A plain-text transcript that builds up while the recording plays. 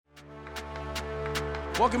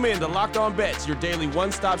Welcome in to Locked On Bets, your daily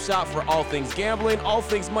one-stop shop for all things gambling, all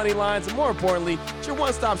things money lines, and more importantly, it's your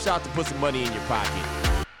one-stop shop to put some money in your pocket.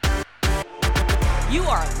 You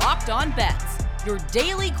are Locked On Bets, your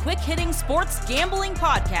daily quick-hitting sports gambling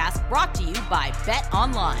podcast brought to you by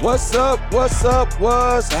BetOnline. What's up?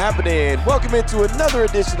 What's happening? Welcome into another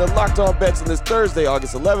edition of Locked On Bets on this Thursday,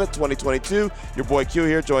 August 11th, 2022. Your boy Q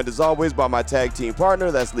here, joined as always by my tag team partner.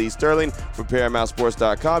 That's Lee Sterling from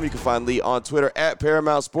ParamountSports.com. You can find Lee on Twitter at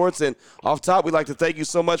Paramount Sports. And off top, we'd like to thank you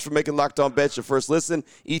so much for making Locked On Bets your first listen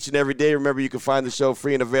each and every day. Remember, you can find the show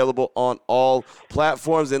free and available on all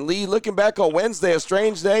platforms. And Lee, looking back on Wednesday, a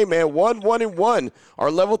strange day, man. 1-1-1. Our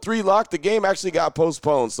level 3 lock, the game actually got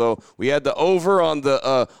postponed. So we had the over on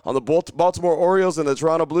the Baltimore Orioles and the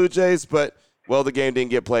Toronto Blue Jays, but, well, the game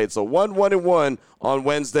didn't get played. So 1-1-1 on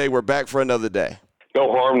Wednesday. We're back for another day.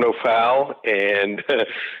 No harm, no foul, and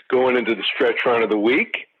going into the stretch run of the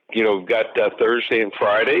week, you know, we've got Thursday and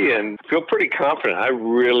Friday, and feel pretty confident. I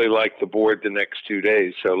really like the board the next 2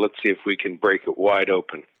 days, so let's see if we can break it wide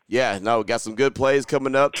open. Yeah, no, got some good plays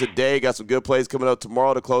coming up today. Got some good plays coming up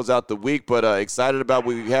tomorrow to close out the week, but excited about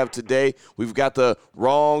what we have today. We've got the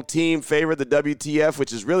wrong team favorite, the WTF,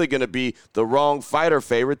 which is really going to be the wrong fighter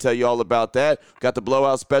favorite. Tell you all about that. Got the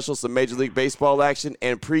blowout special, some Major League Baseball action,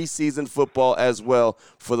 and preseason football as well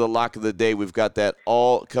for the lock of the day. We've got that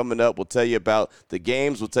all coming up. We'll tell you about the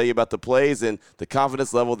games. We'll tell you about the plays and the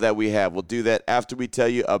confidence level that we have. We'll do that after we tell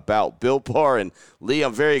you about Built Bar. And Lee,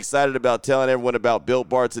 I'm very excited about telling everyone about Built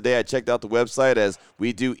Bar today. I checked out the website as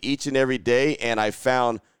we do each and every day, and I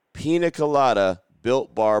found Pina Colada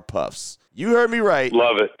Built Bar Puffs. You heard me right.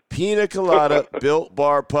 Love it. Pina Colada Built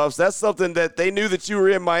Bar Puffs. That's something that they knew that you were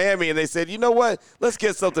in Miami, and they said, you know what? Let's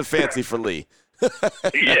get something fancy for Lee.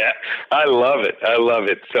 Yeah, I love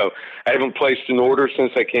it. So I haven't placed an order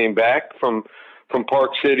since I came back from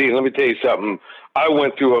Park City. And let me tell you something. I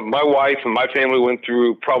went through my wife and my family went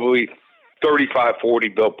through probably 35, 40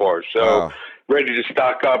 Built Bars. So Wow. Ready to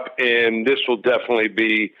stock up, and this will definitely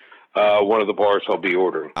be one of the bars I'll be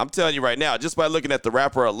ordering. I'm telling you right now, just by looking at the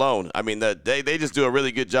wrapper alone, I mean, they just do a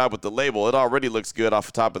really good job with the label. It already looks good off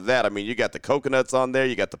the top of that. I mean, you got the coconuts on there.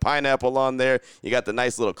 You got the pineapple on there. You got the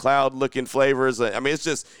nice little cloud-looking flavors. I mean,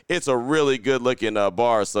 it's a really good-looking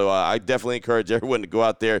bar. So I definitely encourage everyone to go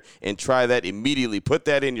out there and try that immediately. Put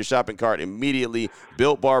that in your shopping cart immediately.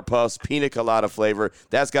 Built Bar Puffs, Pina Colada flavor.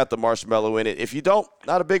 That's got the marshmallow in it. If you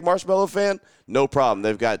not a big marshmallow fan, no problem.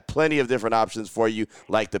 They've got plenty of different options for you,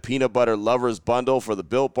 like the Peanut Butter Lovers Bundle for the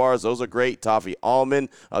Built Bars. Those are great. Toffee Almond.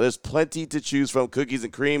 There's plenty to choose from. Cookies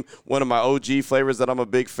and Cream, one of my OG flavors that I'm a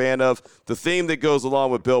big fan of. The theme that goes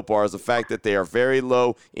along with Built Bars is the fact that they are very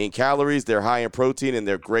low in calories, they're high in protein, and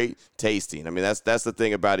they're great tasting. I mean, that's the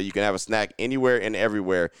thing about it. You can have a snack anywhere and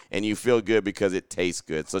everywhere, and you feel good because it tastes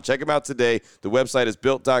good. So check them out today. The website is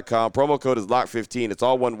built.com. Promo code is LOCK15. It's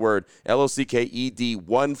all one word, LOCKED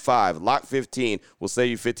 15. LOCK15 will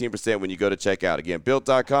save you 15% when you go to checkout. Again,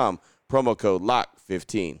 built.com, promo code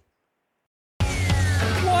LOCK15.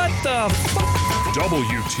 What the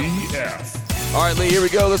WTF? All right, Lee, here we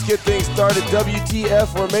go. Let's get things started.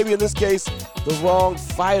 WTF, or maybe in this case, the wrong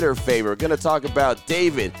fighter favorite. We're going to talk about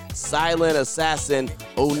David, Silent Assassin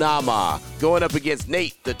Onama, going up against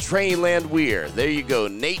Nate, the Trainland Weir. There you go,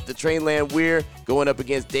 Nate, the Trainland Weir, going up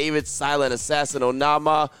against David, Silent Assassin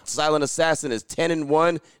Onama. Silent Assassin is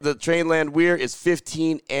 10-1. The Trainland Weir is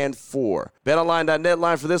 15-4. BetOnline.net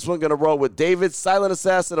line for this one, going to roll with David, Silent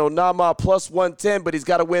Assassin Onama plus 110, but he's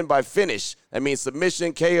got to win by finish. That means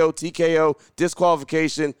submission, KO, TKO,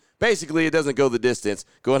 disqualification. Basically, it doesn't go the distance.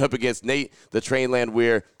 Going up against Nate, the Trainland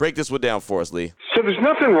Weir. Break this one down for us, Lee. So there's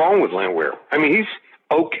nothing wrong with Landwehr. I mean, he's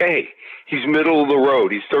okay. He's middle of the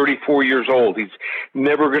road. He's 34 years old. He's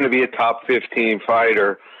never going to be a top 15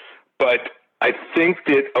 fighter. But I think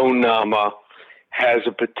that Onama has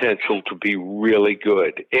a potential to be really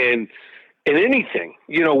good. And in anything,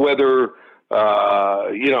 you know, whether,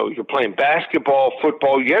 you're playing basketball,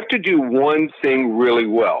 football, you have to do one thing really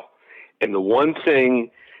well. And the one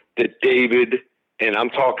thing that David, and I'm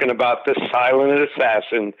talking about the Silent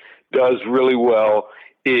Assassin, does really well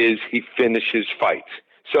is he finishes fights.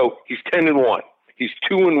 So he's 10-1. He's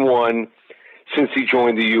 2-1 since he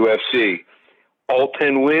joined the UFC. All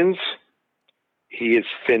 10 wins, he has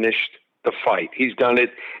finished the fight. He's done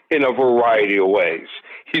it in a variety of ways.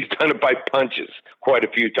 He's done it by punches quite a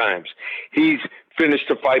few times. He's finished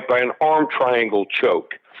the fight by an arm triangle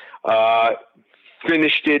choke.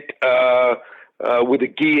 Finished it with a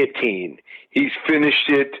guillotine. He's finished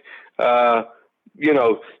it,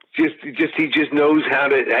 he just knows how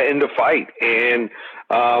to end a fight. And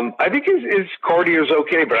I think his cardio is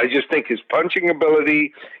okay, but I just think his punching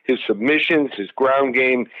ability, his submissions, his ground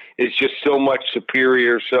game is just so much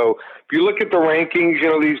superior. So if you look at the rankings,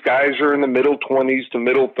 these guys are in the middle 20s to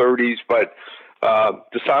middle 30s, but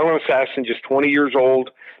the Silent Assassin, just 20 years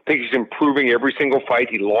old. I think he's improving every single fight.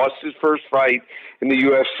 He lost his first fight in the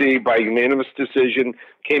UFC by unanimous decision,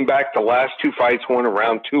 came back the last two fights, won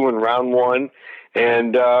round 2 and round 1,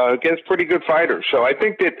 and against pretty good fighters. So I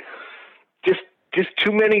think that just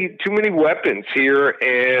too many weapons here,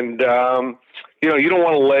 and you don't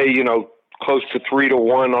want to lay close to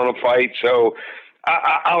 3-1 on a fight. So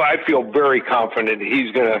I feel very confident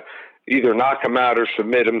he's going to either knock him out or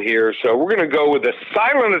submit him here. So we're going to go with the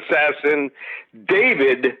Silent Assassin,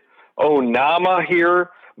 David Onama here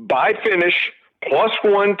by finish, plus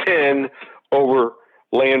 110 over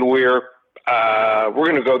Landwehr.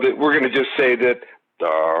 We're going to just say that the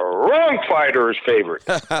wrong fighter is favorite.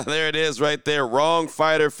 There it is right there. Wrong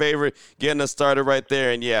fighter favorite, getting us started right there.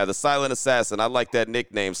 And, yeah, the Silent Assassin. I like that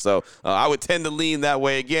nickname. So I would tend to lean that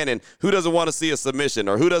way again. And who doesn't want to see a submission,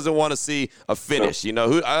 or who doesn't want to see a finish?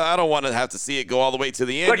 I don't want to have to see it go all the way to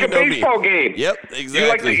the end. Like a baseball game. Yep,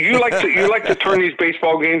 exactly. You like to turn these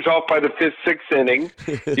baseball games off by the 5th, 6th inning.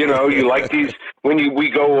 You like these when we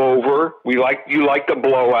go over. You like the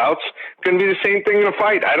blowouts. It's going to be the same thing in a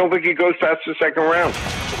fight. I don't think it goes past the second round.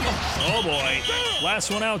 Oh, boy.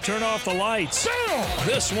 Last one out. Turn off the lights.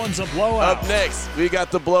 This one's a blowout. Up next, we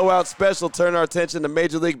got the blowout special. Turn our attention to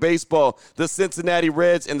Major League Baseball. The Cincinnati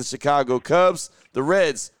Reds and the Chicago Cubs. The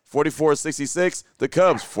Reds, 44-66. The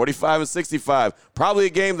Cubs, 45-65. Probably a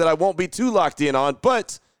game that I won't be too locked in on,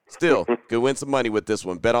 but still, could win some money with this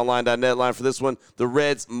one. BetOnline.net line for this one. The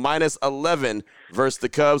Reds, minus 11 versus the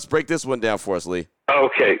Cubs. Break this one down for us, Lee.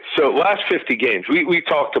 Okay, so last 50 games, we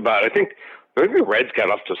talked about, I think maybe the Reds got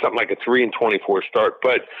off to something like a 3-24 start,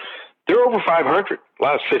 but they're over 500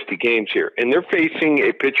 last 50 games here. And they're facing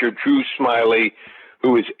a pitcher, Drew Smyly,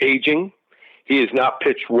 who is aging. He has not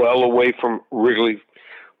pitched well away from Wrigley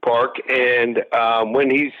Park. And when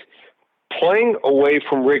he's playing away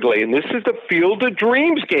from Wrigley, and this is the Field of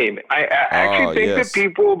Dreams game. I actually think that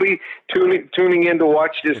people will be tuning in to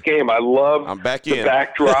watch this game. I love the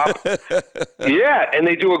backdrop. Yeah, and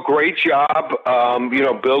they do a great job,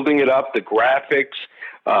 building it up, the graphics,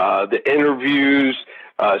 the interviews,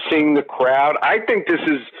 seeing the crowd. I think this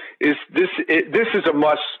is a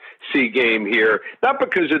must-see game here, not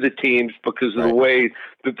because of the teams, because of the way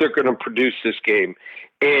that they're going to produce this game.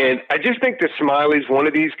 And I just think that Smiley's one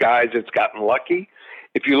of these guys that's gotten lucky.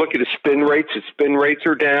 If you look at his spin rates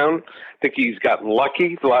are down. I think he's gotten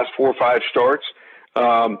lucky the last 4 or 5 starts.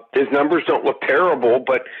 His numbers don't look terrible,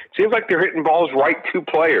 but it seems like they're hitting balls right to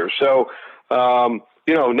players. So, now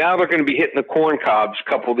they're going to be hitting the corn cobs.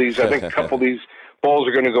 I think a couple of these balls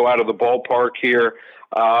are going to go out of the ballpark here.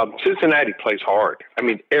 Cincinnati plays hard. I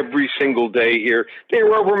mean, every single day here. They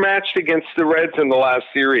were overmatched against the Reds in the last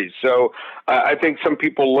series. So I think some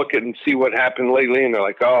people look at and see what happened lately, and they're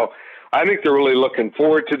like, oh, I think they're really looking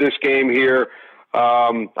forward to this game here.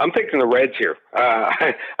 I'm taking the Reds here.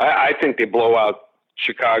 I think they blow out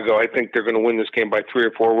Chicago. I think they're going to win this game by 3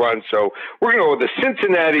 or 4 runs. So we're going to go with the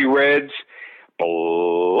Cincinnati Reds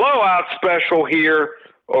blowout special here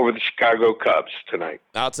over the Chicago Cubs tonight.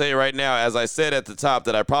 I'll tell you right now, as I said at the top,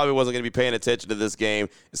 that I probably wasn't going to be paying attention to this game.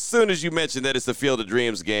 As soon as you mentioned that it's the Field of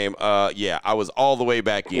Dreams game, I was all the way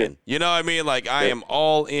back in. You know what I mean? Like, I am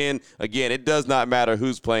all in. Again, it does not matter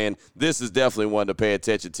who's playing. This is definitely one to pay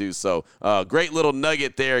attention to. So, great little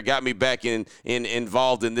nugget there. Got me back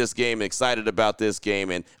involved in this game, excited about this game.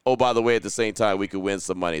 And, oh, by the way, at the same time, we could win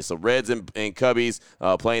some money. So, Reds and Cubbies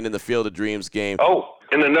playing in the Field of Dreams game. Oh,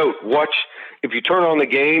 and a note, watch. If you turn on the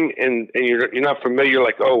game and you're not familiar,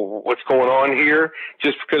 like, oh, what's going on here,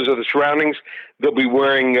 just because of the surroundings, they'll be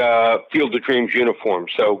wearing Field of Dreams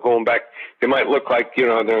uniforms. So going back, they might look like,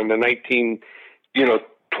 they're in the 1920s,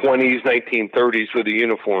 1930s with the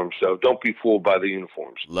uniforms. So don't be fooled by the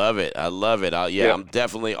uniforms. Love it. I love it. I'm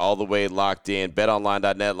definitely all the way locked in.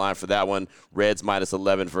 BetOnline.net line for that one. Reds minus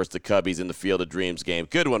 11 versus the Cubbies in the Field of Dreams game.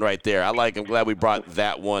 Good one right there. I'm glad we brought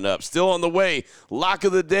that one up. Still on the way. Lock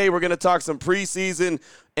of the day. We're going to talk some preseason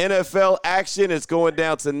NFL action. It's going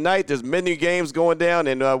down tonight. There's many games going down,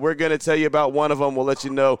 and we're going to tell you about one of them. We'll let you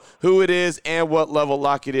know who it is and what level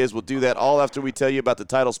lock it is. We'll do that all after we tell you about the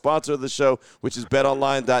title sponsor of the show, which is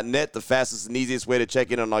BetOnline.net, the fastest and easiest way to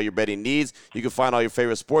check in on all your betting needs. You can find all your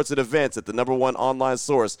favorite sports and events at the #1 online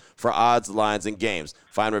source for odds, lines, and games.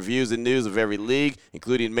 Find reviews and news of every league,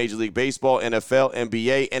 including Major League Baseball, NFL,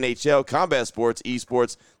 NBA, NHL, combat sports,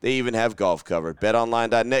 esports. They even have golf covered.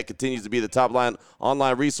 BetOnline.net continues to be the top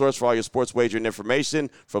online resource for all your sports wagering information,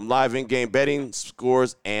 from live in-game betting,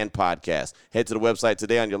 scores, and podcasts. Head to the website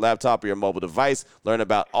today on your laptop or your mobile device. Learn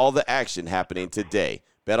about all the action happening today.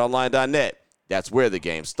 BetOnline.net. That's where the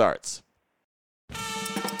game starts.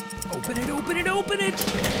 Open it, open it, open it.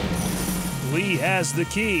 Lee has the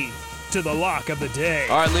key to the lock of the day.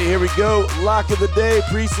 All right, Lee, here we go. Lock of the day,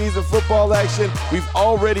 preseason football action. We've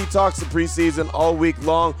already talked some preseason all week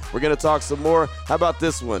long. We're going to talk some more. How about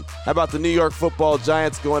this one? How about the New York Football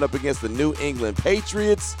Giants going up against the New England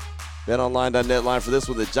Patriots? BetOnline.net line for this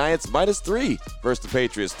one. The Giants -3 versus the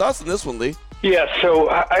Patriots. Thoughts on this one, Lee? Yeah, so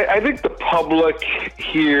I think the public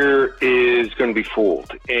here is going to be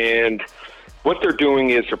fooled. And what they're doing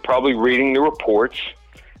is they're probably reading the reports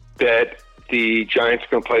that the Giants are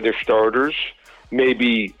going to play their starters,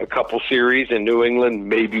 maybe a couple series, in New England,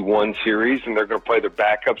 maybe one series, and they're going to play their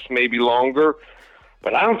backups maybe longer.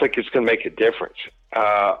 But I don't think it's going to make a difference.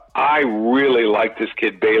 I really like this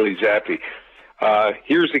kid, Bailey Zappi.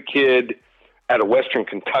 Here's a kid out of Western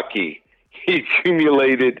Kentucky. He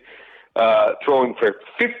accumulated throwing for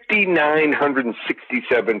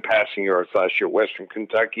 5,967 passing yards last year, Western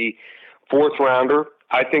Kentucky. 4th rounder.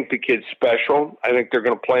 I think the kid's special. I think they're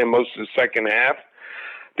going to play him most of the second half.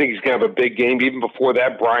 I think he's going to have a big game. Even before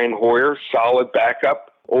that, Brian Hoyer, solid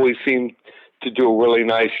backup, always seemed to do a really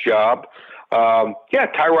nice job.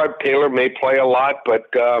 Tyrod Taylor may play a lot,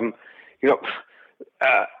 but,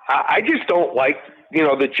 I just don't like,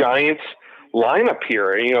 the Giants lineup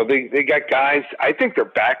here. They got guys, I think their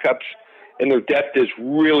backups and their depth is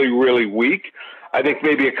really, really weak. I think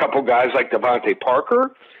maybe a couple guys like Devontae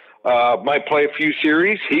Parker might play a few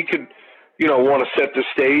series. He could, want to set the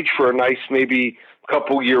stage for a nice maybe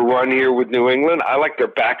couple-year run here with New England. I like their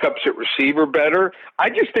backups at receiver better. I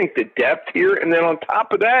just think the depth here, and then on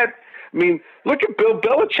top of that, look at Bill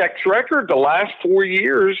Belichick's record the last 4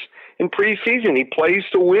 years in preseason. He plays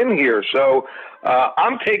to win here. So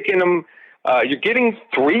I'm taking him. You're getting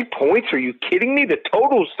 3 points. Are you kidding me? The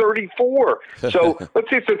total's 34. So let's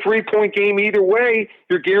say it's a 3-point game either way.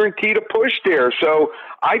 You're guaranteed a push there. So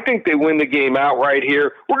I think they win the game outright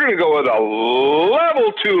here. We're going to go with a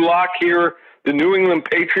level 2 lock here. The New England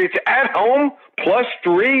Patriots at home,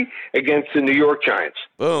 +3 against the New York Giants.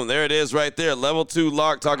 Boom, there it is right there. Level 2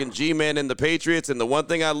 lock, talking G-Man and the Patriots. And the one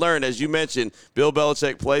thing I learned, as you mentioned, Bill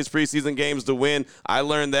Belichick plays preseason games to win. I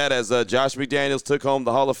learned that as Josh McDaniels took home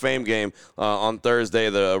the Hall of Fame game on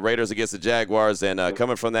Thursday, the Raiders against the Jaguars. And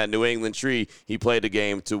coming from that New England tree, he played the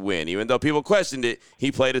game to win. Even though people questioned it,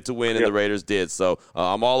 he played it to win, and the Raiders did. So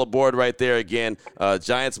I'm all aboard right there again.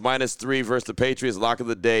 Giants -3 versus the Patriots, lock of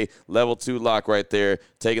the day. Level 2 lock right there.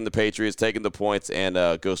 Taking the Patriots, taking the points, and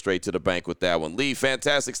go straight to the bank with that one. Lee,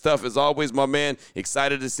 fantastic stuff as always, my man.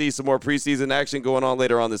 Excited to see some more preseason action going on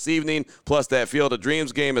later on this evening, plus that Field of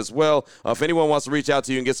Dreams game as well. If anyone wants to reach out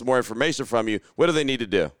to you and get some more information from you, what do they need to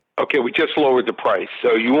do? Okay, we just lowered the price.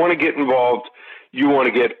 So you want to get involved. You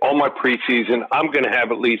want to get all my preseason. I'm going to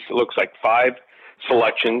have at least, it looks like 5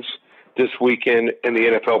 selections this weekend in the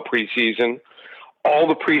NFL preseason. All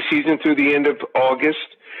the preseason through the end of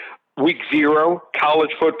August. Week 0,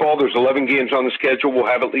 college football, there's 11 games on the schedule. We'll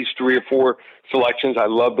have at least 3 or 4 selections. I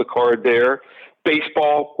love the card there.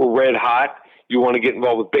 Baseball, we're red hot. You want to get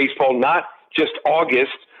involved with baseball, not just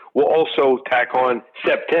August. We'll also tack on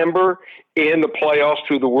September and the playoffs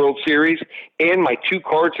through the World Series and my 2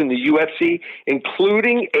 cards in the UFC,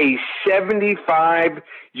 including a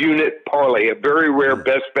 75-unit parlay, a very rare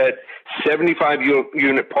best bet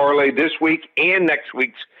 75-unit parlay this week and next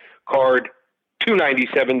week's card.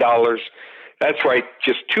 $297. That's right,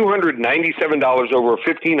 just $297 over a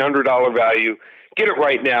 $1,500 value. Get it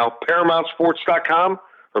right now, ParamountSports.com,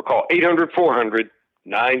 or call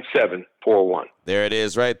 800-400-9741. There it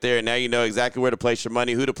is right there. Now you know exactly where to place your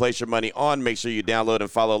money, who to place your money on. Make sure you download and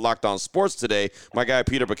follow Locked On Sports today. My guy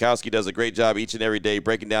Peter Bukowski does a great job each and every day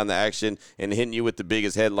breaking down the action and hitting you with the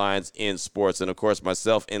biggest headlines in sports. And, of course,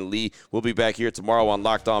 myself and Lee will be back here tomorrow on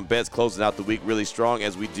Locked On Bets, closing out the week really strong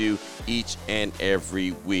as we do each and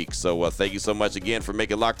every week. So thank you so much again for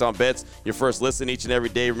making Locked On Bets your first listen each and every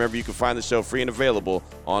day. Remember, you can find the show free and available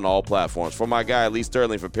on all platforms. For my guy Lee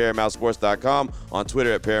Sterling from ParamountSports.com, on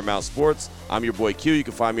Twitter at Paramount Sports, I'm your boy Q. You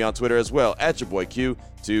can find me on Twitter as well at your boy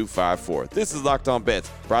Q254. This is Locked On Bets,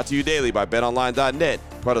 brought to you daily by BetOnline.net,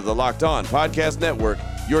 part of the Locked On Podcast Network,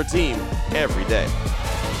 your team every day.